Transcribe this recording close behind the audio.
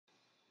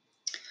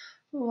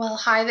Well,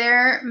 hi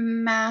there,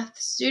 math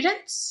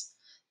students.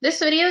 This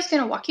video is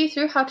going to walk you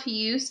through how to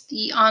use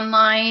the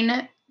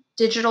online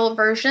digital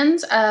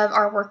versions of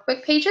our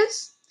workbook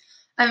pages.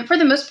 For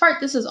the most part,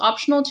 this is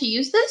optional to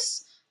use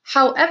this.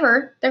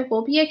 However, there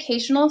will be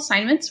occasional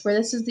assignments where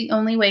this is the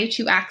only way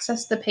to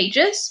access the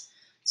pages.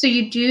 So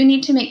you do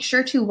need to make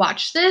sure to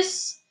watch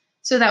this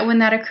so that when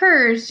that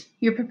occurs,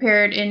 you're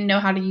prepared and know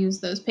how to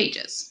use those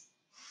pages.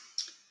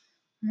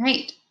 All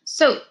right,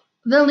 so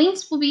the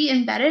links will be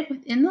embedded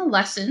within the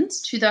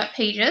lessons to the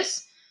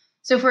pages.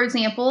 So for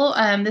example,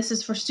 this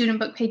is for student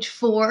book page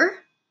 4,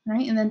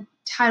 right? And the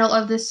title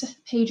of this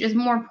page is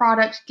More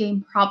Product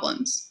Game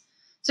Problems.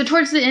 So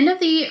towards the end of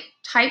the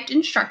typed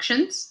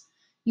instructions,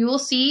 you will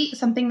see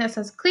something that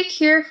says click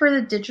here for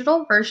the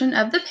digital version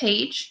of the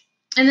page.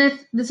 And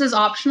if this is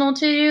optional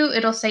to do,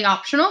 it'll say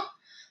optional.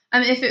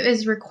 If it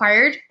is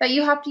required that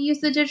you have to use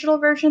the digital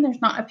version,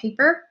 there's not a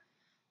paper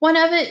one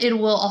of it, it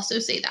will also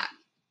say that.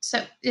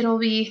 So it'll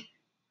be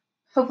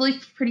hopefully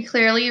pretty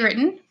clearly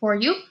written for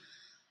you.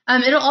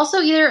 It'll also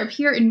either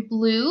appear in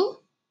blue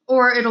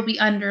or it'll be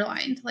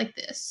underlined like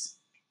this.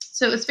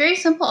 So it's very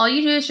simple. All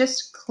you do is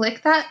just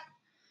click that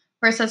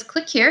where it says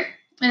click here,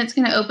 and it's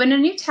going to open a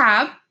new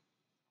tab.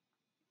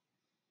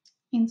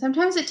 And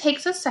sometimes it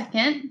takes a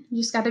second.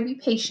 You just got to be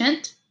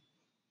patient.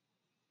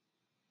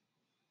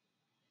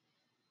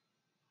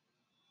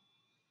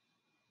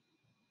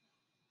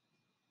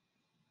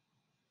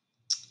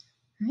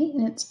 All right,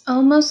 and it's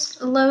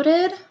almost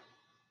loaded.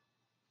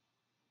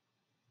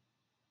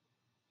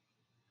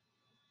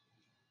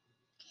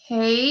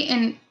 Okay,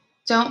 and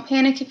don't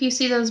panic if you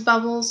see those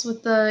bubbles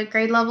with the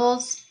grade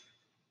levels.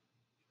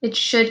 It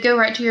should go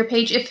right to your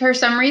page. If for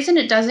some reason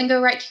it doesn't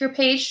go right to your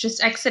page,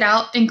 just exit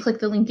out and click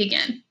the link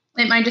again.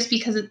 It might just be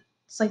because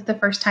it's like the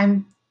first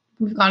time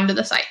we've gone to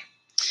the site.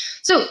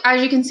 So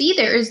as you can see,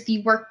 there is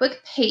the workbook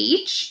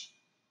page.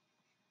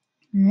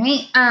 All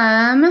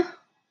right.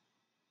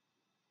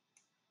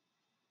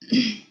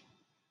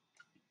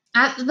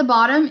 At the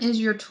bottom is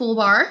your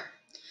toolbar.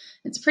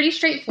 It's pretty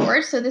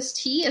straightforward. So this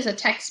T is a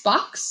text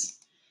box.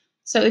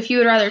 So if you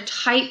would rather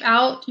type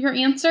out your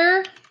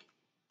answer,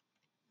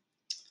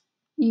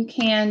 you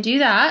can do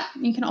that.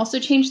 You can also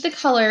change the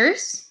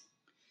colors.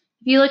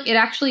 If you look, it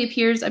actually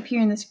appears up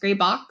here in this gray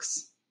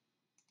box.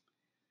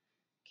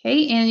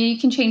 Okay, and you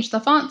can change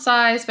the font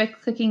size by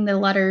clicking the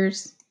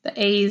letters, the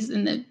A's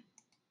and the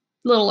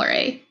littler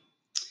a.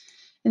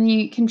 And then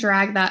you can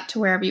drag that to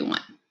wherever you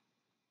want.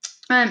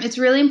 It's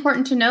really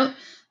important to note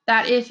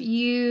that if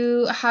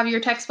you have your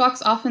text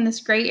box off in this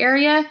gray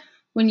area,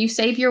 when you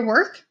save your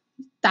work,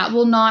 that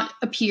will not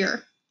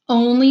appear.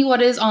 Only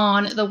what is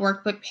on the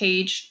workbook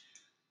page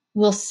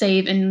will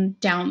save and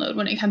download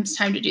when it comes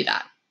time to do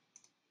that.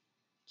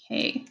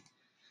 Okay.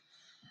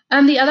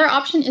 The other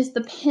option is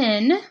the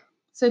pin.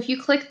 So if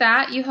you click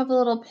that, you have a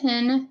little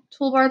pin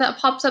toolbar that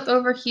pops up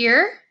over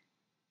here.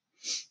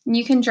 And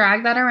you can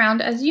drag that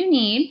around as you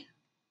need.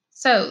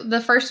 So the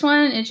first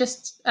one, it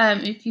just,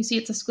 if you see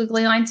it's a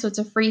squiggly line, so it's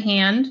a free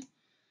hand.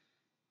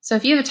 So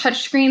if you have a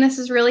touch screen, this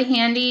is really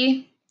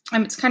handy.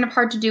 It's kind of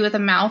hard to do with a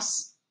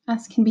mouse,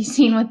 as can be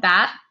seen with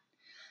that.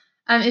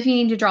 If you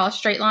need to draw a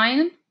straight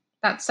line,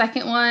 that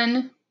second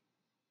one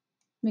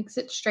makes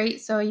it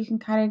straight, so you can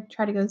kind of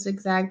try to go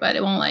zigzag, but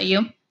it won't let you.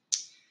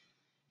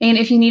 And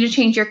if you need to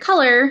change your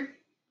color,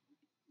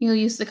 you'll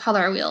use the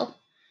color wheel.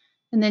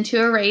 And then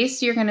to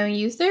erase, you're going to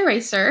use the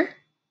eraser.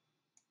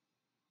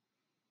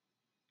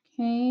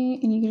 Okay,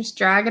 and you can just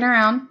drag it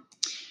around.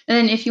 And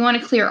then if you want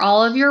to clear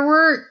all of your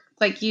work,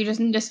 like you just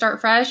need to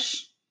start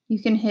fresh,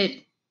 you can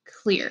hit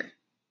clear.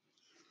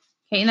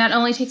 Okay, and that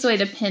only takes away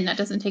the pen, that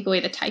doesn't take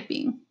away the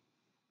typing.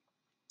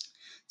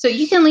 So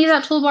you can leave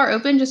that toolbar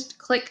open, just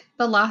click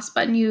the last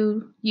button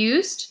you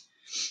used,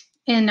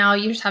 and now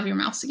you just have your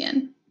mouse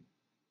again.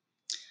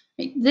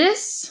 Right,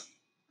 this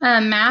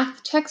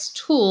math text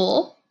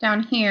tool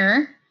down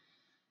here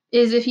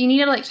is if you need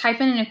to like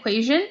type in an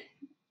equation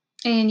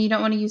and you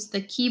don't want to use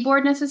the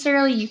keyboard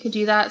necessarily, you could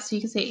do that. So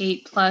you could say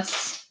 8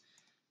 plus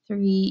 3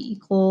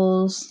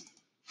 equals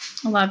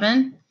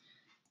 11.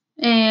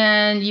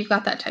 And you've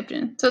got that typed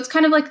in. So it's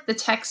kind of like the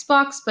text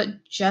box,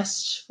 but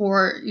just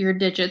for your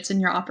digits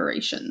and your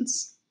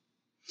operations.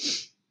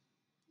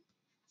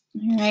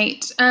 All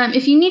right.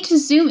 If you need to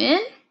zoom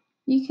in,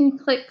 you can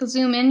click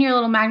zoom in your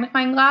little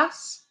magnifying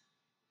glass.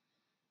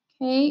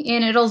 Okay,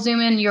 and it'll zoom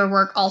in your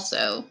work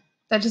also.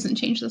 That doesn't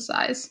change the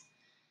size.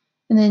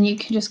 And then you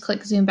can just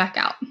click zoom back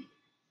out.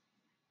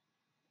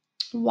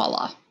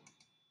 Voila.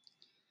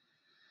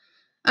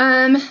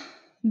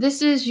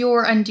 This is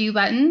your undo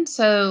button.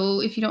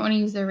 So if you don't want to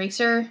use the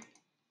eraser,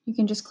 you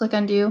can just click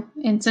undo.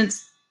 And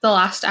since the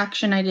last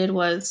action I did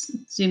was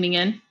zooming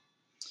in,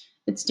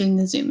 it's doing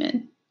the zoom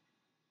in.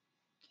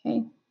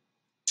 Okay.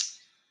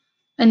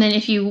 And then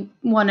if you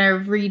want to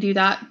redo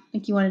that,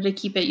 like you wanted to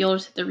keep it, you'll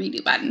just hit the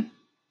redo button.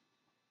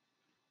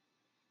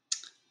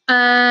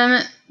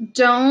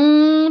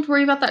 Don't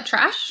worry about that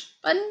trash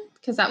button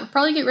because that would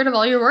probably get rid of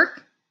all your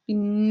work. Be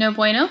no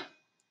bueno.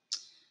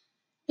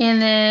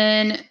 And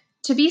then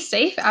to be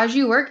safe as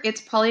you work,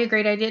 it's probably a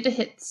great idea to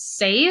hit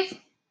save.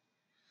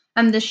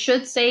 This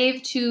should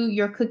save to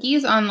your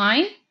cookies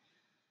online.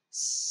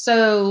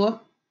 So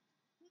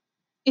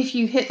if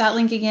you hit that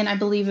link again, I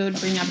believe it would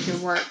bring up your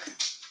work.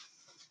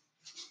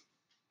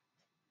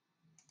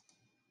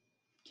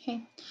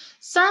 Okay.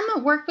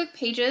 Some workbook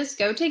pages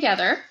go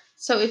together.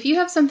 So if you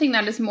have something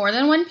that is more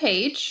than one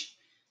page,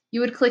 you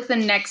would click the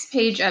next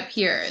page up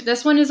here.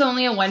 This one is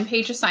only a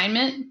one-page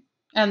assignment,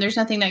 and there's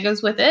nothing that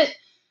goes with it.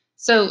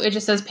 So it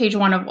just says page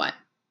 1 of 1.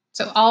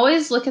 So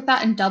always look at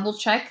that and double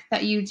check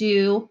that you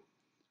do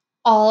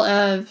all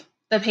of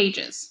the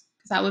pages,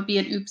 because that would be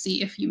an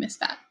oopsie if you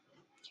missed that.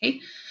 Okay.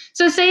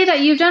 So say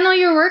that you've done all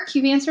your work,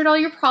 you've answered all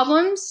your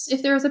problems.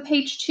 If there was a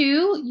page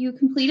 2, you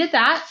completed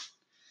that.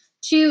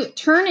 To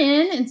turn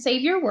in and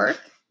save your work,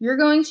 you're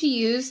going to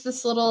use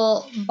this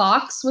little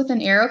box with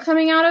an arrow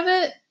coming out of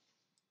it.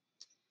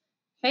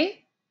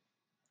 Okay.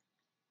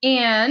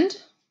 And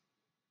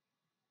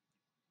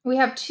we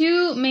have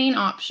 2 main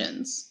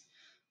options.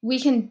 We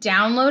can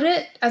download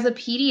it as a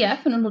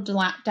PDF and it'll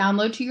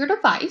download to your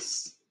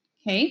device.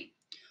 Okay.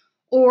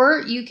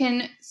 Or you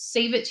can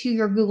save it to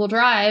your Google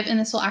Drive, and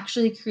this will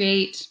actually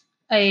create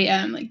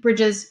a like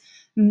Bridges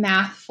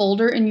math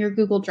folder in your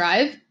Google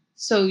Drive.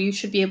 So you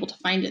should be able to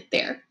find it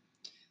there.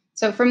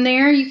 So from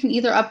there, you can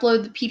either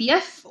upload the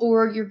PDF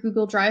or your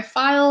Google Drive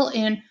file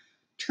and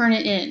turn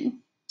it in.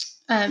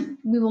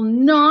 We will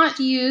not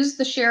use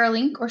the share a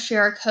link or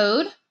share a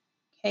code.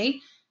 Okay,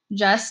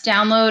 just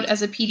download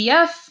as a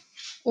PDF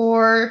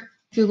or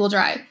Google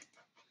Drive.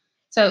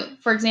 So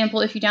for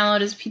example, if you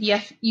download as a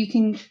PDF, you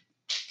can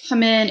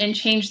come in and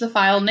change the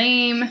file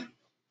name.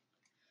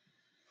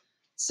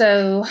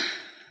 So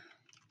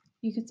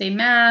you could say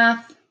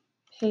math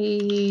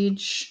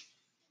page,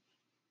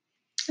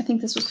 I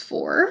think this was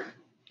 4.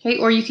 Okay,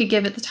 or you could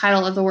give it the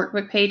title of the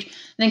workbook page and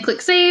then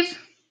click save,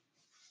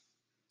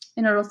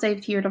 and it'll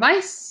save to your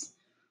device.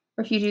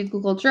 Or if you do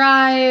Google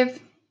Drive,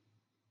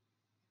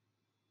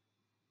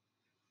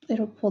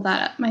 it'll pull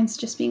that up. Mine's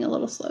just being a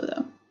little slow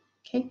though.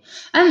 Okay,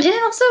 and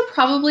it also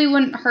probably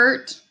wouldn't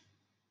hurt.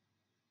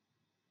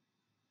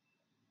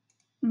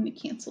 I'm going to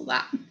cancel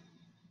that.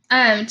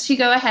 To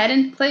go ahead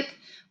and click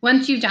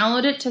once you've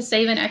downloaded it to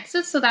save and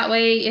exit, so that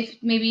way if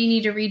maybe you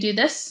need to redo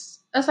this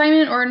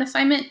assignment or an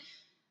assignment,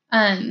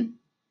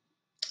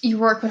 your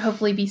work would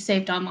hopefully be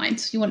saved online,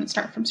 so you wouldn't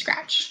start from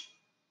scratch.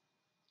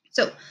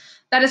 So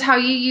that is how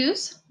you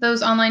use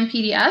those online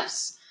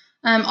PDFs.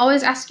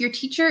 Always ask your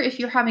teacher if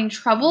you're having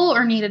trouble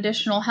or need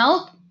additional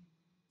help,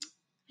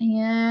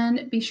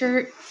 and be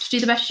sure to do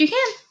the best you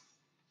can.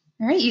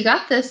 All right, you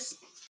got this.